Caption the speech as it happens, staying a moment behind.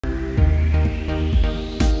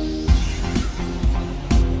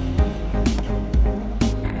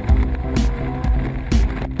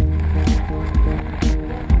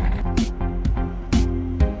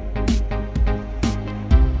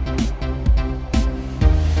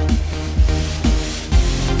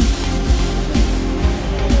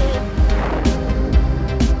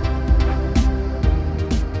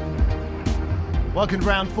welcome to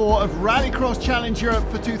round 4 of Rallycross Challenge Europe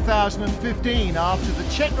for 2015. After the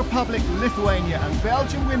Czech Republic, Lithuania and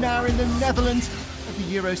Belgium, we're now in the Netherlands at the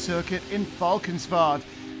Euro circuit in Valkenswaard.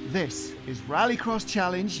 This is Rallycross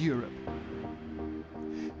Challenge Europe.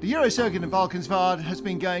 The Euro circuit in Valkenswaard has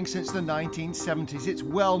been going since the 1970s. It's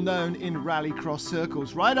well known in rallycross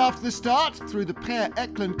circles. Right after the start, through the Per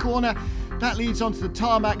corner, that leads onto the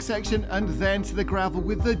tarmac section and then to the gravel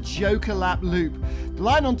with the Joker Lap loop. The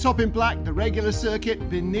line on top in black, the regular circuit,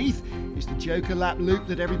 beneath is the Joker Lap loop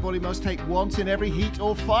that everybody must take once in every heat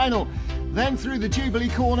or final. Then through the Jubilee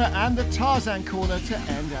corner and the Tarzan corner to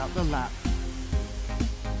end out the lap.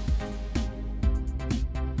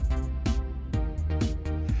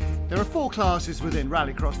 There are 4 classes within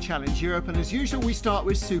Rallycross Challenge Europe, and as usual we start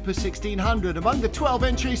with Super 1600. Among the 12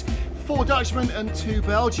 entries, 4 Dutchmen and 2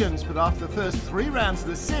 Belgians, but after the first 3 rounds of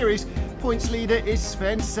the series, points leader is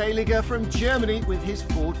Sven Seliger from Germany with his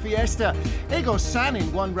Ford Fiesta. Egor Sanin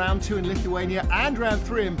won round 2 in Lithuania and round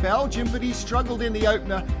 3 in Belgium, but he struggled in the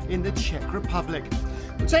opener in the Czech Republic.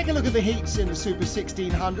 We'll take a look at the heats in the Super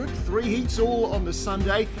 1600. 3 heats all on the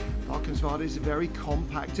Sunday. Valkenswaard is a very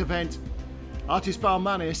compact event. Artis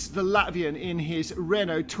Baumanis, the Latvian in his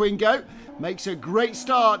Renault Twingo, makes a great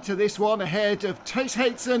start to this one ahead of Thijs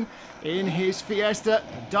Heetsen in his Fiesta.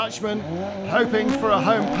 The Dutchman hoping for a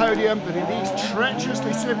home podium, but in these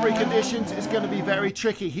treacherously slippery conditions it's going to be very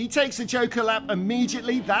tricky. He takes a Joker Lap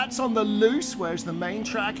immediately. That's on the loose, whereas the main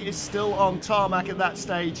track is still on tarmac at that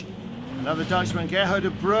stage. Another Dutchman, Gerhard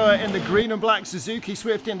de Brouwer, in the green and black Suzuki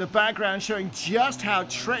Swift in the background, showing just how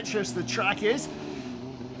treacherous the track is.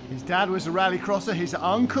 His dad was a rallycrosser. His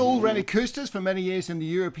uncle, René Koesters, for many years in the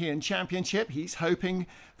European Championship. He's hoping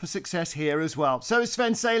for success here as well. So is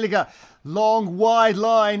Sven Seliger. Long, wide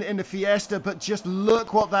line in the Fiesta, but just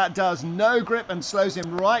look what that does. No grip and slows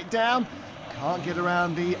him right down. Can't get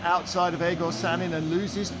around the outside of Egor Sanin and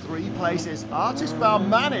loses 3 places. Artis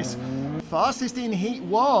Baumanis, fastest in Heat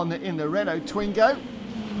 1 in the Renault Twingo.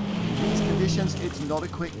 In these conditions, it's not a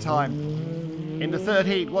quick time. In the 3rd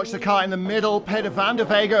heat, watch the car in the middle. Peter van der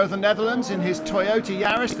Vega of the Netherlands in his Toyota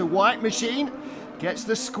Yaris, the white machine. Gets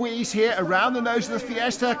the squeeze here around the nose of the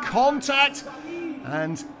Fiesta. Contact.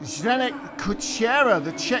 And Zdeněk Kučera,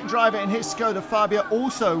 the Czech driver in his Skoda Fabia,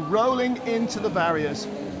 also rolling into the barriers.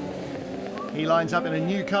 He lines up in a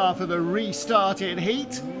new car for the restarted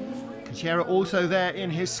heat. Kučera also there in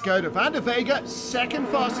his Skoda. Van der Vega, 2nd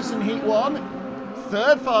fastest in Heat 1.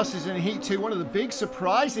 3rd fastest in Heat 2, one of the big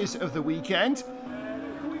surprises of the weekend.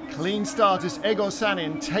 Clean start as Egor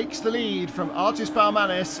Sanin takes the lead from Artis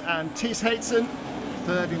Baumanis and Thijs Heetsen,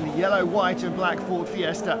 3rd in the yellow, white and black Ford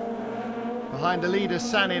Fiesta. Behind the leader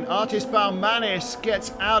Sanin, Artis Baumanis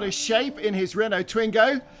gets out of shape in his Renault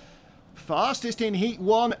Twingo. Fastest in Heat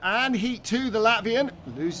 1 and Heat 2, the Latvian,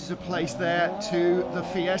 loses a place there to the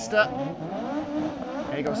Fiesta.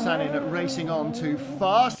 Egor Sanin racing on to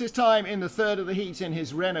fastest time in the 3rd of the heats in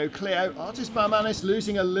his Renault Clio. Artis Baumanis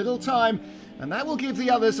losing a little time, and that will give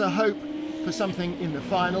the others a hope for something in the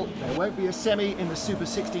final. There won't be a semi in the Super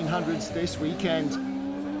 1600s this weekend.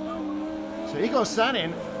 So Egor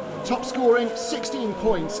Sanin, top scoring, 16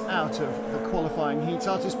 points out of the qualifying heats.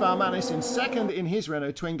 Artis Baumanis in 2nd in his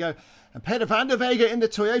Renault Twingo, and Peter van der Vega in the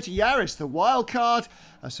Toyota Yaris, the wild card,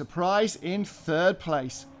 a surprise in 3rd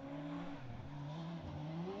place.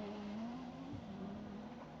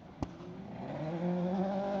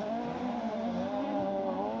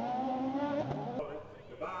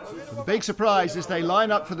 The big surprise as they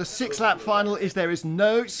line up for the 6-lap final is there is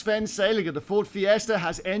no Sven Seliger. The Ford Fiesta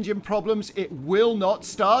has engine problems. It will not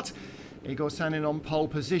start. Egor Sanin on pole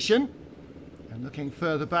position. And looking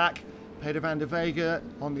further back, Peter van der Vega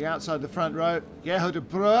on the outside of the front row. Gerhard de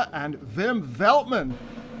Brouwer and Willem Veltman,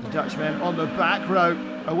 the Dutchmen, on the back row.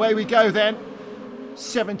 Away we go then.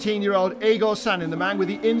 17-year-old Egor Sanin, the man with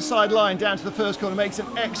the inside line down to the first corner, makes an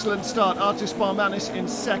excellent start. Artis Baumanis in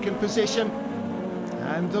 2nd position.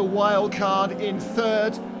 And the wild card in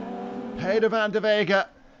 3rd, Peter van der Vega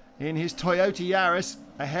in his Toyota Yaris,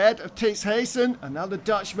 ahead of Thijs Heetsen, another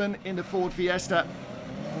Dutchman in the Ford Fiesta.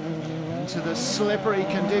 Into the slippery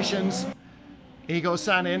conditions, Egor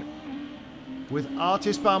Sanin with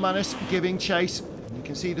Artis Baumanis giving chase. You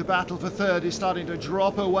can see the battle for 3rd is starting to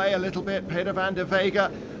drop away a little bit. Peter van der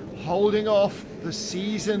Vega holding off the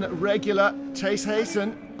season regular Thijs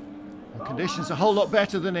Heetsen. Conditions a whole lot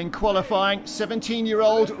better than in qualifying.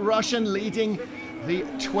 17-year-old Russian leading the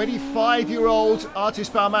 25-year-old Artis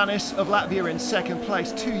Baumanis of Latvia in 2nd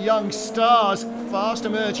place. 2 young stars fast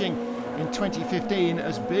emerging in 2015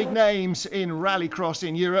 as big names in rallycross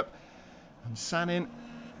in Europe. And Sanin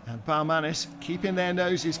and Baumanis keeping their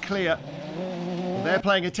noses clear. They're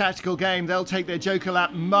playing a tactical game. They'll take their joker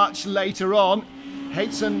lap much later on.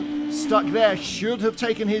 Haidson stuck there, should have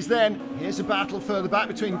taken his then. Here's a battle further back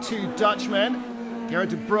between two Dutchmen. Gerard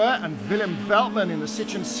de Bruyne and Willem Veltman in the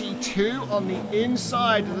Citroën C2 on the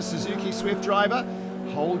inside of the Suzuki Swift driver.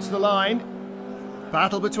 Holds the line.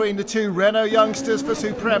 Battle between the two Renault youngsters for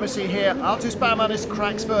supremacy here. Artus Baumanis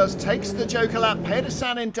cracks first, takes the joker lap. Peter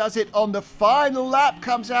Sanin does it on the final lap,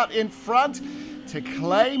 comes out in front to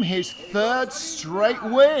claim his third straight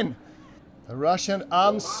win. The Russian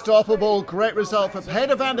unstoppable. Great result for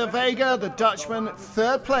Peter van der Vega, the Dutchman,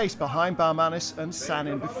 third place behind Baumanis and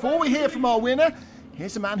Sanin. Before we hear from our winner,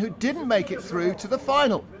 here's a man who didn't make it through to the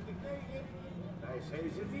final.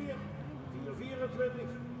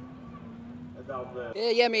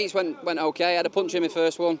 Yeah, meets went okay. I had a punch in my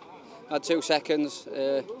first one. I had 2 seconds.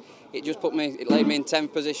 It just it laid me in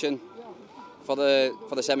 10th position for the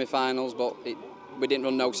semi-finals, but we didn't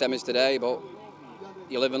run no semis today. But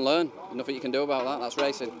you live and learn. Nothing you can do about that. That's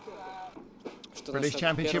racing. British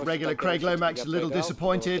Championship regular Craig Lomax a little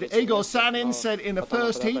disappointed. Igor Sanin said in the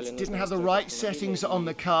first heat didn't have the right settings on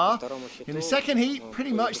the car. In the second heat,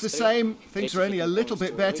 pretty much the same. Things were only a little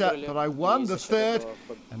bit better, but I won the third,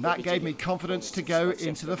 and that gave me confidence to go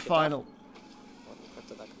into the final.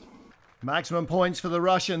 Maximum points for the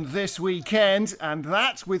Russian this weekend, and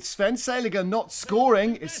that, with Sven Seliger not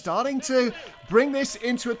scoring, is starting to bring this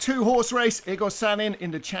into a two-horse race. Igor Sanin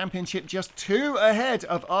in the championship just 2 ahead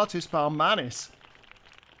of Artus Baumanis.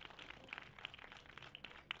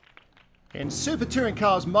 In Super Touring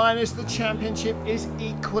Cars Minors, the championship is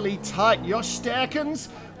equally tight. Jos Sterckens,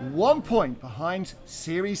 1 point behind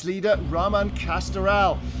series leader Roman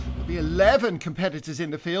Castoral. There'll be 11 competitors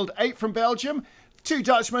in the field, 8 from Belgium, 2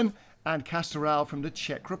 Dutchmen, and Castoral from the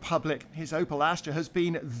Czech Republic. His Opel Astra has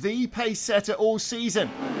been the pace setter all season.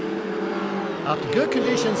 After good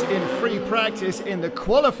conditions in free practice in the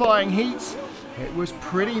qualifying heats, it was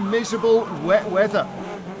pretty miserable wet weather.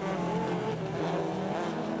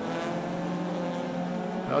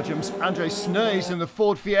 Belgium's André Sneus in the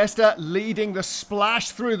Ford Fiesta leading the splash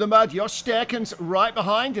through the mud. Jos Sterckens right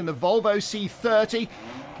behind in the Volvo C30. You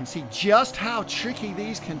can see just how tricky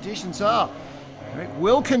these conditions are. Eric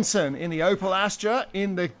Wilkinson in the Opel Astra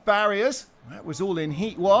in the barriers. That was all in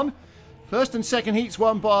Heat 1. First and second heats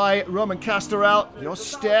won by Roman Castoral.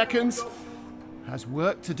 Jos Sterckens has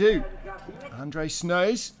work to do. André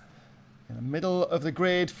Sneus in the middle of the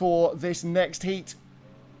grid for this next heat.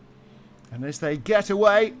 And as they get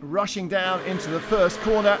away, rushing down into the first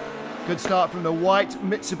corner. Good start from the white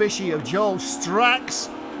Mitsubishi of Joel Strax.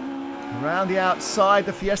 Around the outside,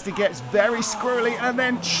 the Fiesta gets very squirrely, and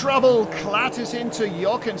then trouble clatters into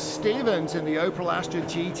Jochen Stevens in the Opel Astra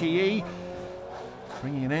GTE,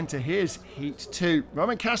 bringing an end to his Heat 2.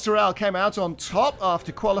 Roman Castoral came out on top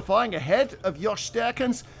after qualifying ahead of Jos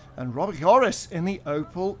Sterckens and Robert Joris in the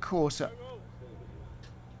Opel Corsa.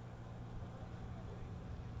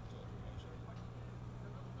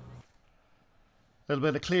 A little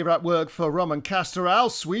bit of clear-up work for Roman Castoral,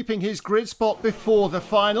 sweeping his grid spot before the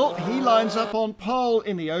final. He lines up on pole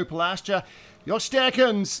in the Opel Astra. Jos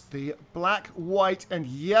Sterckens, the black, white and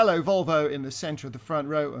yellow Volvo in the centre of the front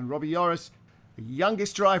row. And Robbie Joris, the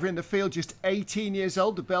youngest driver in the field, just 18 years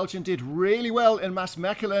old. The Belgian did really well in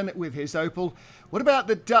Maasmechelen with his Opel. What about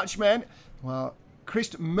the Dutchmen? Well,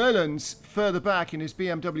 Christ Mullens further back in his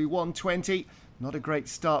BMW 120. Not a great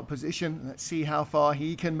start position. Let's see how far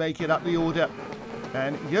he can make it up the order.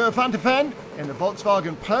 And Jur van der Ven in the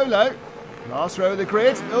Volkswagen Polo. Last row of the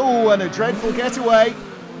grid. Oh, and a dreadful getaway.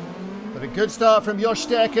 But a good start from Jos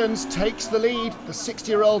Sterckens. Takes the lead. The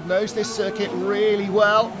 60-year-old knows this circuit really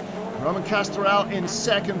well. Roman Castoral in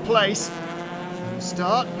second place. And the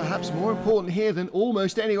start, perhaps more important here than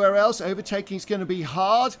almost anywhere else. Overtaking is going to be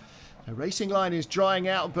hard. The racing line is drying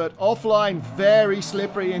out, but offline very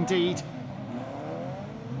slippery indeed.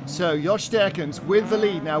 So Jos Sterckens with the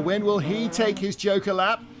lead. Now when will he take his joker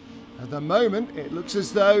lap? At the moment it looks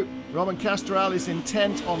as though Roman Castoral is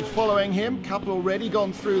intent on following him. Couple already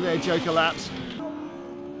gone through their joker laps.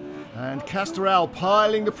 And Castoral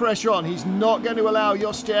piling the pressure on. He's not going to allow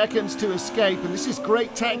Jos Sterckens to escape. And this is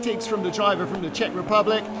great tactics from the driver from the Czech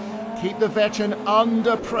Republic. Keep the veteran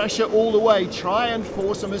under pressure all the way. Try and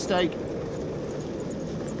force a mistake.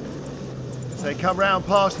 They come round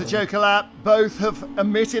past the joker lap. Both have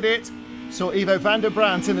omitted it. Saw Ivo van der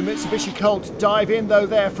Brandt in the Mitsubishi Colt dive in though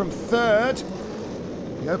there from third.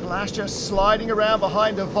 The Opel Astra sliding around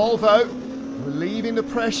behind the Volvo, relieving the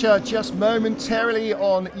pressure just momentarily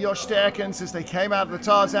on Jos Sterckens as they came out of the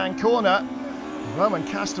Tarzan corner. Roman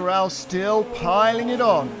Castoral still piling it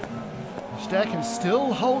on. Sterckens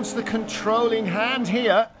still holds the controlling hand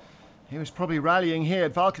here. He was probably rallying here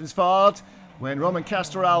at Valkenswaard when Roman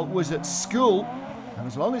Castoral was at school. And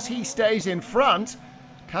as long as he stays in front,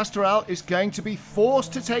 Castoral is going to be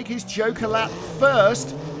forced to take his joker lap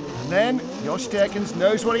first. And then Jos Sterckens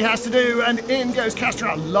knows what he has to do, and in goes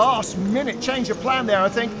Castoral. Last minute change of plan there, I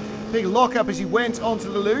think. Big lock-up as he went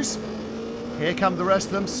onto the loose. Here come the rest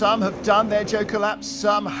of them. Some have done their joker laps,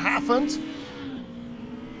 some haven't.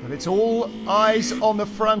 But it's all eyes on the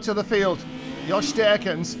front of the field. Jos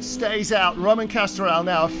Sterckens stays out. Roman Castoral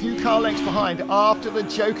now a few car lengths behind after the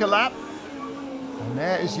joker lap. And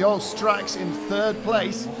there is Jos Sterckens in third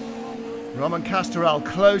place. Roman Castoral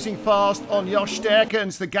closing fast on Jos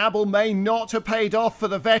Sterckens. The gamble may not have paid off for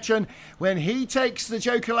the veteran when he takes the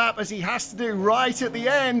joker lap, as he has to do right at the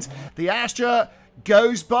end. The Astra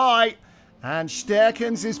goes by and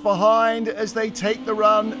Sterckens is behind as they take the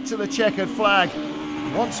run to the checkered flag.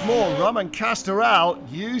 Once more, Roman Castoral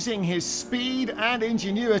using his speed and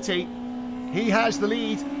ingenuity. He has the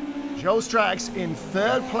lead. Jos Sterckens in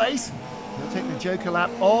third place. He'll take the joker lap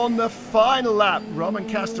on the final lap. Roman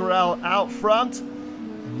Castoral out front.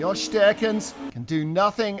 And Jos Sterckens can do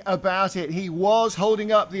nothing about it. He was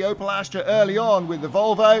holding up the Opel Astra early on with the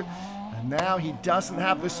Volvo, and now he doesn't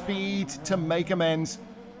have the speed to make amends.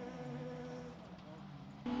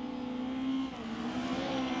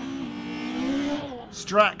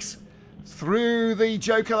 Sterckens through the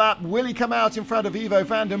joker lap. Will he come out in front of Ivo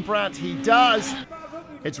van den Brandt? He does.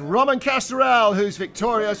 It's Roman Castoral who's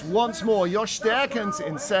victorious once more. Jos Sterckens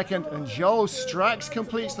in second, and Jos Sterckens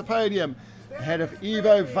completes the podium ahead of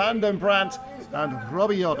Ivo van den Brandt and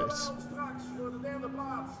Robbie Joddis.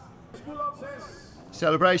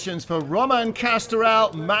 Celebrations for Roman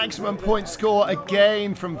Castoral. Maximum point score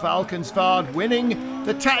again from Valkenswaard, winning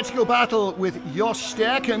the tactical battle with Jos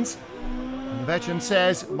Sterckens. The veteran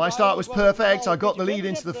says, my start was perfect. I got the lead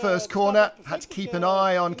into the first corner. Had to keep an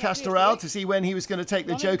eye on Castoral to see when he was going to take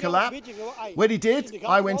the joker lap. When he did,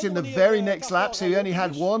 I went in the very next lap, so he only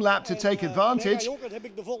had one lap to take advantage.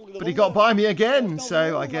 But he got by me again,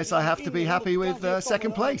 so I guess I have to be happy with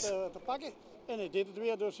second place.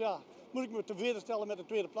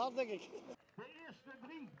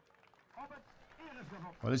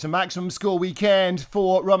 Well, it's a maximum score weekend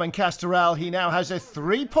for Roman Castoral. He now has a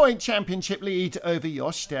 3-point championship lead over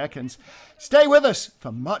Jos Sterckens. Stay with us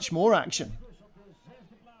for much more action.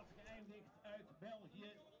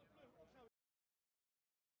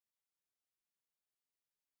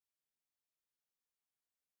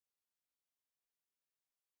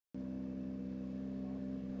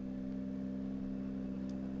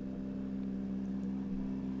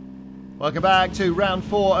 Welcome back to round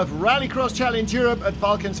 4 of Rallycross Challenge Europe at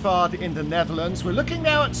Valkenswaard in the Netherlands. We're looking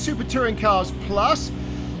now at Super Touring Cars Plus.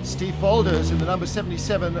 Steve Volders in the number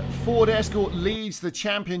 77 Ford Escort leads the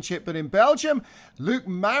championship, but in Belgium, Luc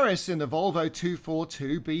Maris in the Volvo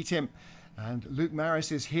 242 beat him. And Luc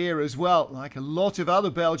Maris is here as well, like a lot of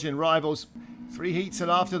other Belgian rivals. 3 heats,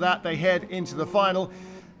 and after that they head into the final.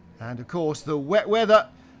 And of course the wet weather,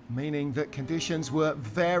 meaning that conditions were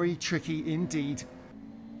very tricky indeed.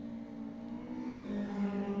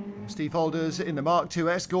 Steve Volders in the Mark II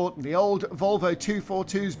Escort, the old Volvo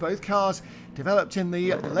 242s, both cars developed in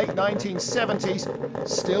the late 1970s,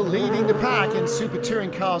 still leading the pack in Super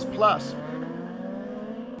Touring Cars Plus.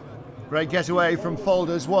 Great getaway from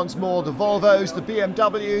Volders once more. The Volvos, the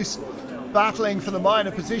BMWs, battling for the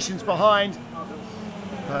minor positions behind.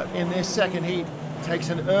 But in this second heat, takes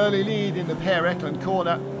an early lead in the Per Eklund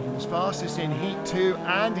corner. He was fastest in Heat 2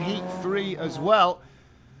 and Heat 3 as well.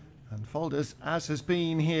 And Volders, as has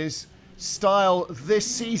been his style this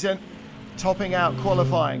season, topping out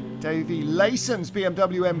qualifying. Davy Leyson's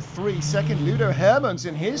BMW M3 second. Ludo Hermans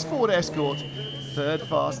in his Ford Escort, third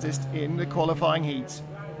fastest in the qualifying heats.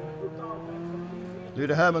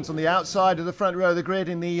 Ludo Hermans on the outside of the front row of the grid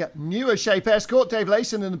in the newer shape Escort. Dave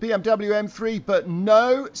Leyson in the BMW M3, but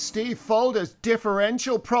no Steve Volders.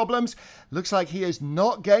 Differential problems. Looks like he is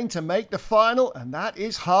not going to make the final, and that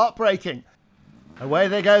is heartbreaking. Away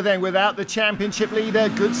they go then without the championship leader.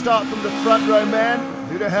 Good start from the front row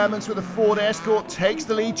man. Ludo Hermans with a Ford Escort takes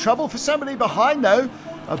the lead. Trouble for somebody behind though.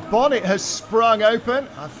 A bonnet has sprung open.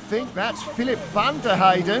 I think that's Philip van der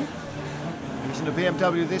Heijden. Using a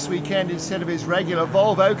BMW this weekend instead of his regular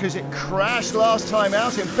Volvo because it crashed last time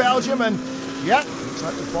out in Belgium, and yeah, looks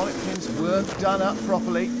like the bonnet pins weren't done up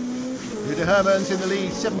properly. Ludo Hermans in the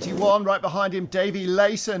lead, 71. Right behind him, Davy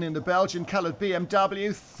Leyson in the Belgian-coloured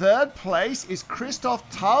BMW. Third place is Christoph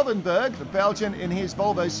Taubenberg, the Belgian in his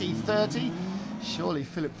Volvo C30. Surely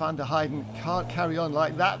Philip van der Heijden can't carry on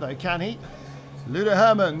like that though, can he? Ludo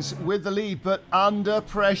Hermans with the lead, but under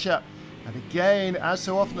pressure. And again, as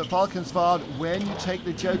so often at Valkenswaard, when you take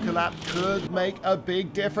the Joker lap could make a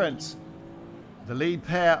big difference. The lead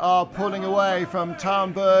pair are pulling away from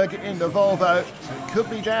Tarnberg in the Volvo, so it could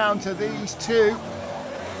be down to these two.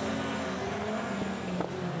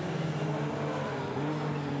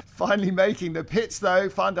 Finally making the pits though,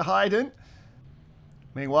 Van der Heijden.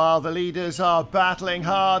 Meanwhile, the leaders are battling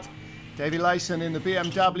hard. Davy Leysen in the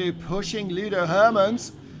BMW pushing Ludo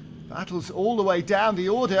Hermans. Battles all the way down the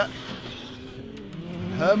order.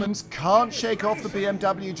 Hermans can't shake off the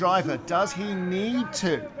BMW driver. Does he need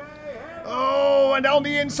to? Oh, and on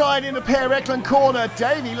the inside in the Per Eklund corner,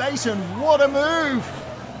 Davy Leysen, what a move!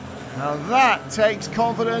 Now that takes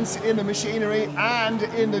confidence in the machinery and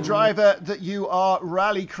in the driver that you are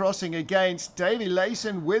rally crossing against. Davy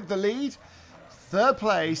Leysen with the lead. Third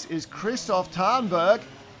place is Christoph Tarnberg.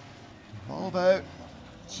 Volvo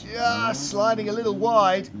just sliding a little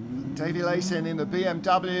wide. Davy Leysen in the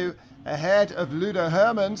BMW ahead of Ludo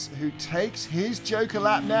Hermans, who takes his Joker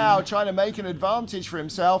lap now, trying to make an advantage for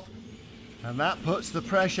himself. And that puts the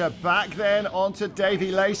pressure back then onto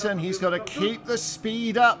Davy Leysen. He's got to keep the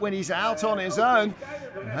speed up when he's out on his own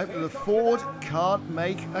and hope that the Ford can't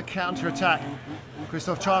make a counter-attack.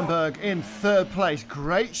 Christoph Tarnberg in third place.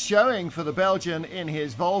 Great showing for the Belgian in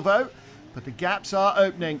his Volvo, but the gaps are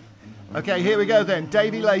opening. Okay, here we go then.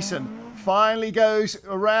 Davy Leysen finally goes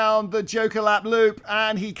around the Joker lap loop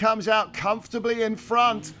and he comes out comfortably in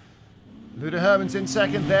front. Ludo Hermans in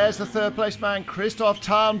second. There's the third place man, Christoph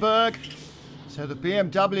Tarnberg. So the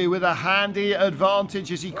BMW with a handy advantage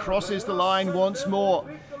as he crosses the line once more.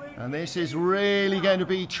 And this is really going to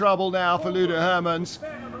be trouble now for Ludo Hermans.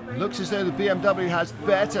 Looks as though the BMW has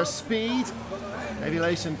better speed. Davy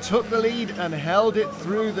Leysen took the lead and held it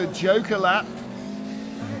through the Joker lap.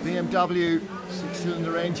 And the BMW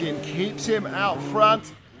six-cylinder engine keeps him out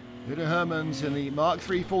front. Ludo Hermans in the Mark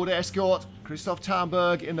III Ford Escort. Christoph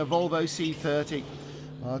Tarnberg in the Volvo C30.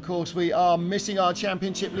 Well, of course, we are missing our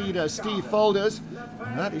championship leader, Steve Folders.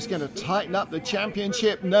 And that is going to tighten up the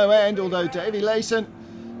championship no end, although Davy Leysen,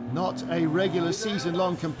 not a regular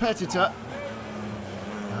season-long competitor.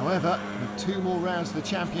 However, with 2 more rounds of the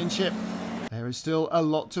championship, there is still a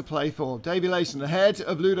lot to play for. Davy Leysen ahead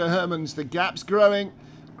of Ludo Hermans. The gap's growing.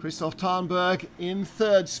 Christoph Tarnberg in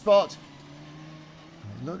third spot.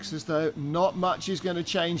 It looks as though not much is going to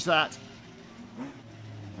change that.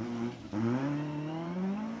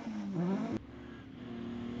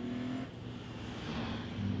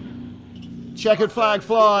 Checkered flag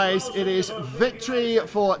flies. It is victory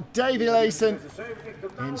for Davy Leysen.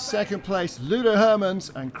 In second place, Ludo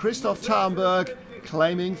Hermans, and Christoph Tarnberg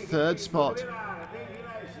claiming third spot.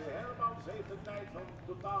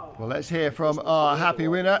 Well, let's hear from our happy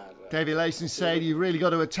winner. Davy Leysen said you really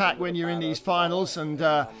got to attack when you're in these finals,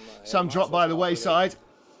 and some drop by the wayside.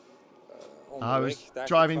 I was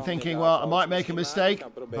driving thinking, well, I might make a mistake,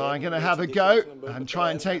 but I'm going to have a go and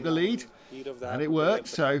try and take the lead. And it worked,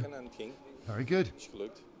 so very good.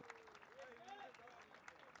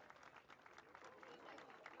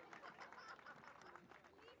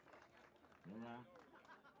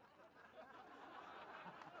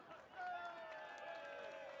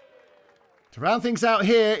 To round things out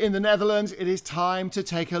here in the Netherlands, it is time to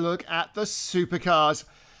take a look at the supercars.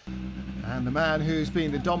 And the man who's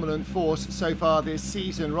been the dominant force so far this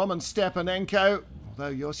season, Roman Stepanenko,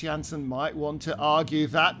 although Jos Janssen might want to argue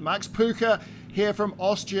that. Max Pucher here from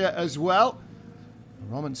Austria as well.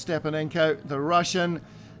 Roman Stepanenko, the Russian,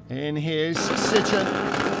 in his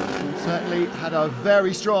Citroën, certainly had a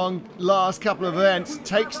very strong last couple of events.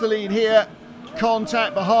 Takes the lead here.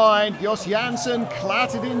 Contact behind. Jos Janssen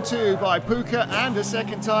clattered into by Pucher, and a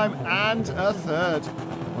second time and a third.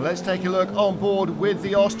 Well, let's take a look on board with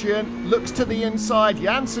the Austrian. Looks to the inside.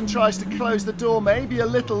 Janssen tries to close the door, maybe a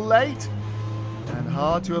little late. And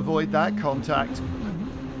hard to avoid that contact.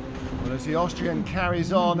 Well, as the Austrian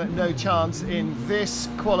carries on, no chance in this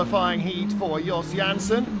qualifying heat for Jos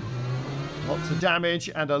Janssen. Lots of damage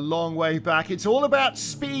and a long way back. It's all about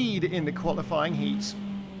speed in the qualifying heats.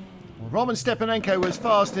 Well, Roman Stepanenko was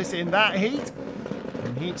fastest in that heat.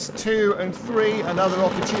 In heats 2 and 3, another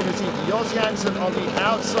opportunity for Jos Janssen on the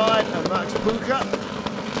outside, and Max Pucher.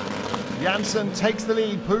 Janssen takes the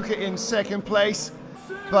lead, Pucher in second place,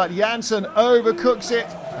 but Janssen overcooks it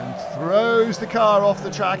and throws the car off the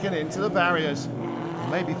track and into the barriers.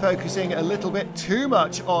 Maybe focusing a little bit too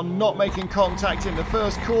much on not making contact in the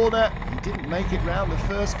first corner. He didn't make it round the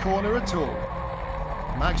first corner at all.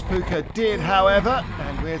 Max Pucher did, however,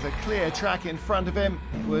 and with a clear track in front of him,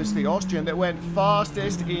 it was the Austrian that went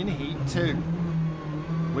fastest in Heat 2.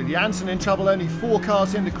 With Janssen in trouble, only 4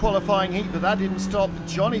 cars in the qualifying heat, but that didn't stop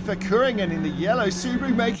Johnny Verkeuringen in the yellow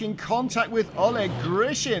Subaru making contact with Oleg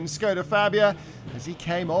Grishin's Skoda Fabia as he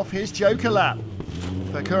came off his Joker lap.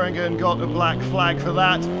 Verkeuringen got a black flag for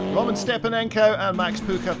that. Roman Stepanenko and Max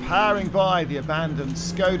Puka powering by the abandoned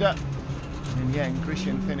Skoda. In the end,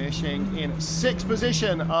 Grishin finishing in 6th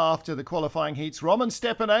position after the qualifying heats. Roman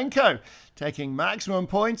Stepanenko taking maximum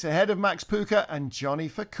points ahead of Max Puka and Johnny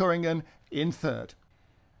Verkeuringen in 3rd.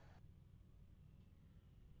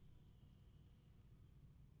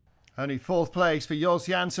 Only 4th place for Jos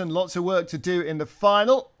Janssen. Lots of work to do in the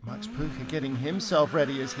final. Max Puka getting himself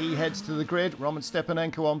ready as he heads to the grid. Roman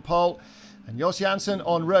Stepanenko on pole. And Jos Janssen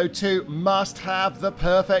on row 2 must have the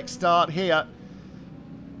perfect start here.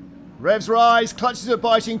 Revs rise, clutches at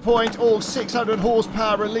biting point. All 600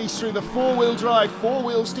 horsepower released through the 4-wheel drive,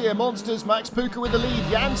 4-wheel steer monsters. Max Puka with the lead.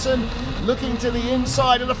 Janssen looking to the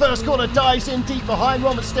inside of the first corner. Dives in deep behind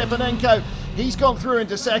Roman Stepanenko. He's gone through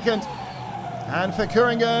into 2nd. And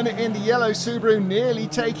Verkeuringen in the yellow Subaru nearly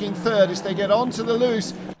taking 3rd as they get onto the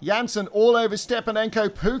loose. Janssen all over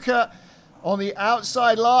Stepanenko. Puka on the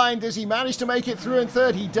outside line. Does he manage to make it through in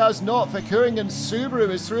 3rd? He does not. Verkeuringen's Subaru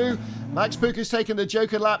is through. Max Puka's taken the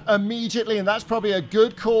Joker lap immediately, and that's probably a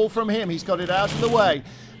good call from him. He's got it out of the way.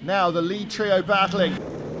 Now the lead trio battling.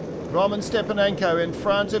 Roman Stepanenko in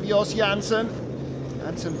front of Jos Janssen.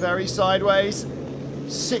 Janssen very sideways.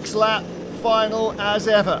 6th lap, final as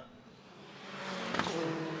ever.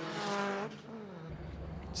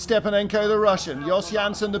 Stepanenko the Russian, Jos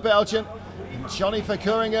Janssen the Belgian, and Johnny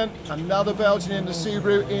Verkeuringen, another Belgian in the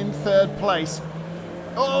Subaru, in 3rd place.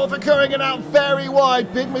 Oh, Verkeuringen out very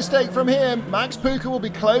wide, big mistake from him. Max Puka will be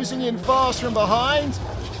closing in fast from behind.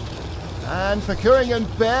 And Verkeuringen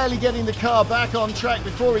barely getting the car back on track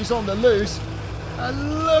before he's on the loose.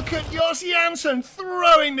 And look at Jos Janssen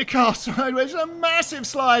throwing the car sideways. A massive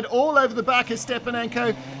slide all over the back of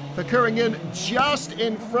Stepanenko. Verkeuringen just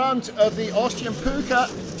in front of the Austrian Puka.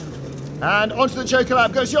 And onto the Joker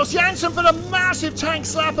lap goes Jos Janssen, but a massive tank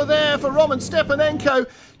slapper there for Roman Stepanenko.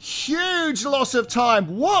 Huge loss of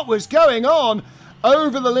time. What was going on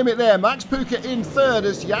over the limit there? Max Puka in 3rd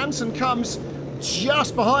as Janssen comes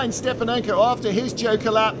just behind Stepanenko after his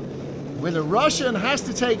Joker lap. When the Russian has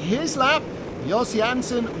to take his lap, Jos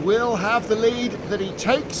Janssen will have the lead that he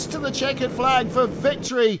takes to the checkered flag for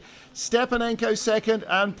victory. Stepanenko 2nd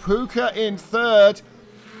and Puka in 3rd.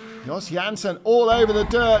 Jos Janssen all over the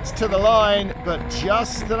dirt to the line, but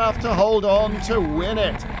just enough to hold on to win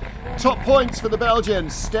it. Top points for the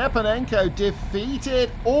Belgians. Stepanenko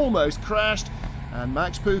defeated, almost crashed, and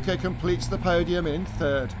Max Puka completes the podium in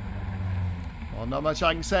 3rd. Well, not much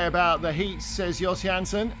I can say about the heats, says Jos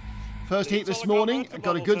Janssen. First heat this morning, I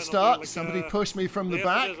got a good start. Somebody pushed me from the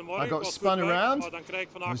back. I got spun around.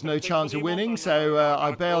 There was no chance of winning, so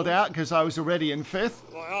I bailed out because I was already in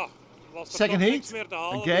 5th. Second heat,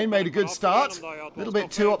 again made a good start. A little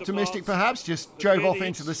bit too optimistic perhaps, just drove off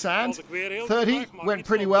into the sand. Third heat went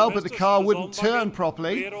pretty well, but the car wouldn't turn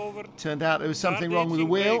properly. Turned out there was something wrong with the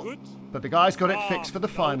wheel, but the guys got it fixed for the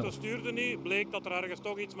final.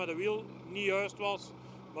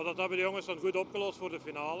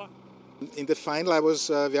 In the final I was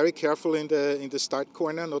very careful in the start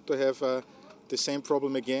corner not to have the same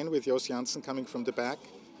problem again with Jos Janssen coming from the back.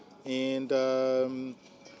 And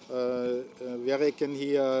Verkeuringen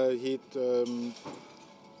he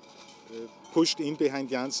pushed in behind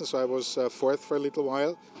Janssen, so I was 4th for a little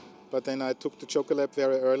while. But then I took the Joker lap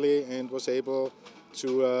very early and was able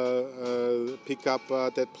to pick up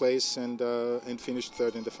that place and finished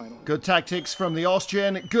 3rd in the final. Good tactics from the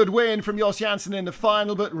Austrian. Good win from Jos Janssen in the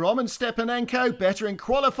final, but Roman Stepanenko better in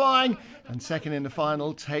qualifying and 2nd in the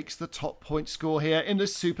final takes the top point score here in the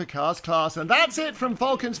supercars class. And that's it from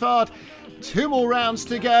Valkenswaard. 2 more rounds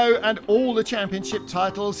to go and all the championship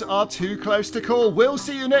titles are too close to call. We'll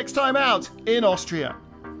see you next time out in Austria.